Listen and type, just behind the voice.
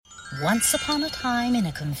Once upon a time in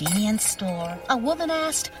a convenience store, a woman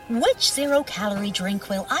asked, "Which zero-calorie drink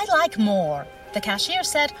will I like more?" The cashier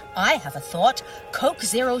said, "I have a thought. Coke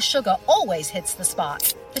Zero Sugar always hits the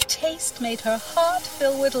spot." The taste made her heart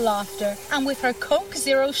fill with laughter, and with her Coke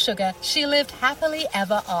Zero Sugar, she lived happily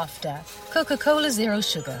ever after. Coca-Cola Zero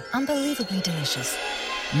Sugar, unbelievably delicious.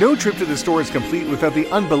 No trip to the store is complete without the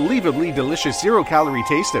unbelievably delicious zero-calorie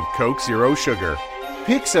taste of Coke Zero Sugar.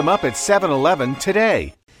 Pick some up at 7-Eleven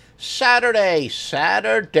today. Saturday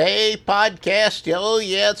podcast. Oh,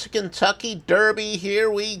 yeah, it's a Kentucky Derby.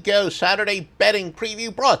 Here we go. Saturday betting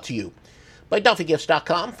preview brought to you by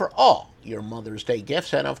DuffyGifts.com for all your Mother's Day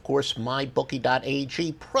gifts. And, of course,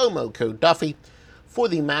 MyBookie.ag, promo code Duffy for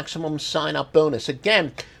the maximum sign-up bonus.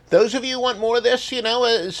 Again, those of you who want more of this,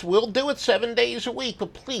 we'll do it 7 days a week.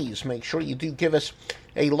 But please make sure you do give us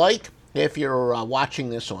a like. If you're watching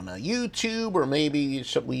this on YouTube, or maybe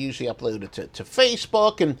we usually upload it to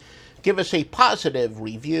Facebook, and give us a positive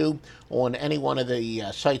review on any one of the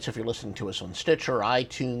sites if you're listening to us on Stitcher,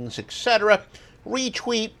 iTunes, etc.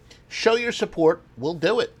 Retweet, show your support. We'll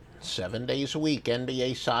do it 7 days a week.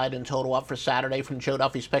 NBA side and total up for Saturday from Joe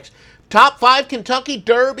Duffy's Picks. Top 5 Kentucky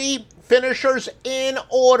Derby finishers in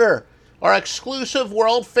order. Our exclusive,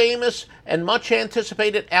 world-famous, and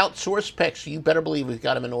much-anticipated outsourced picks. You better believe we've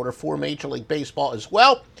got them in order for Major League Baseball as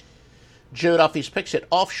well. Joe Duffy's Picks at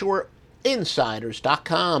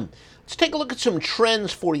offshoreinsiders.com. Let's take a look at some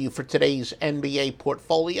trends for you for today's NBA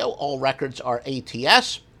portfolio. All records are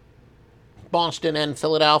ATS. Boston and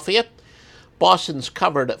Philadelphia. Boston's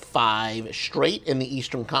covered 5 straight in the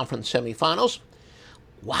Eastern Conference semifinals.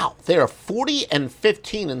 Wow, they are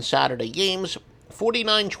 40-15 in Saturday games.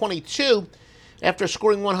 49-22 after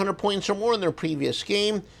scoring 100 points or more in their previous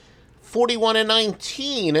game.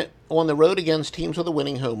 41-19 on the road against teams with a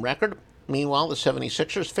winning home record. Meanwhile, the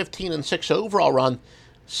 76ers, 15-6 overall run.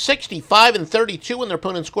 65-32 when their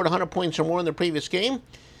opponent scored 100 points or more in their previous game.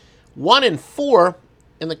 1-4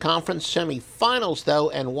 in the conference semifinals, though,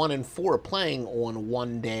 and 1-4 playing on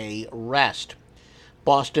one-day rest.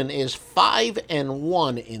 Boston is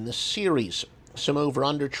 5-1 in the series. Some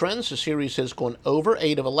over-under trends. The series has gone over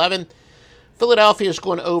 8 of 11. Philadelphia has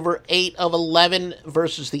gone over 8 of 11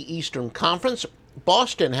 versus the Eastern Conference.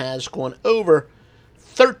 Boston has gone over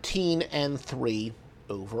 13-3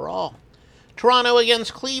 overall. Toronto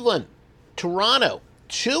against Cleveland. Toronto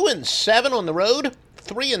 2-7 on the road,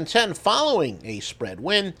 3-10 following a spread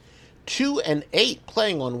win, 2-8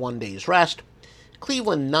 playing on one day's rest.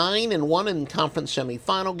 Cleveland 9-1 in conference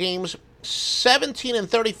semifinal games.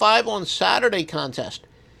 17-35 on Saturday contest,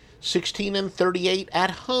 16-38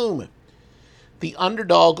 at home. The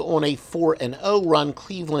underdog on a 4-0 run.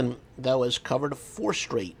 Cleveland, though, has covered 4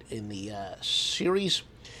 straight in the series.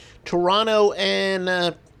 Toronto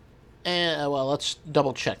well, let's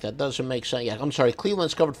double check. That doesn't make sense. Yeah, I'm sorry.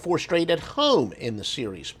 Cleveland's covered 4 straight at home in the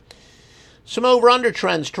series. Some over-under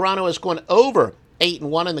trends. Toronto has gone over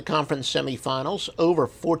 8-1 in the conference semifinals, over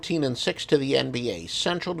 14-6 to the NBA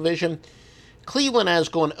Central Division. Cleveland has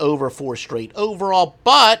gone over 4 straight overall,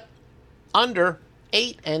 but under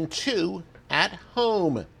 8-2 at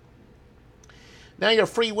home. Now your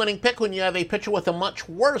free winning pick when you have a pitcher with a much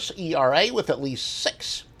worse ERA with at least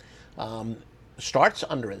 6 starts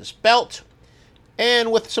under his belt.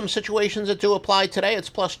 And with some situations that do apply today,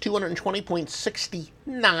 it's plus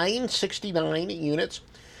 220.69 units.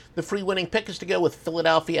 The free winning pick is to go with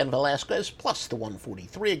Philadelphia and Velasquez, plus the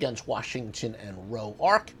 143 against Washington and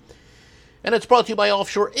Roark. And it's brought to you by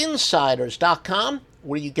offshoreinsiders.com,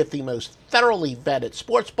 where you get the most thoroughly vetted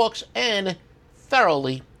sportsbooks and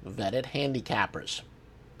thoroughly vetted handicappers.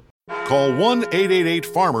 Call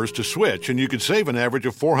 1-888-FARMERS to switch, and you could save an average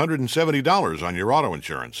of $470 on your auto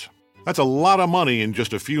insurance. That's a lot of money in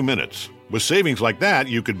just a few minutes. With savings like that,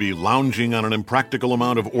 you could be lounging on an impractical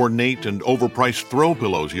amount of ornate and overpriced throw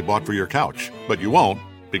pillows you bought for your couch. But you won't,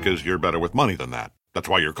 because you're better with money than that. That's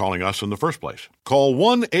why you're calling us in the first place. Call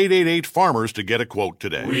 1-888-FARMERS to get a quote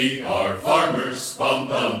today. We are farmers. Bum,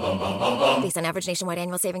 bum, bum, bum, bum, bum. Based on average nationwide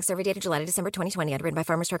annual savings survey data July to December 2020. Underwritten by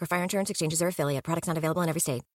Farmers Trucker Fire Insurance Exchanges or affiliate. Products not available in every state.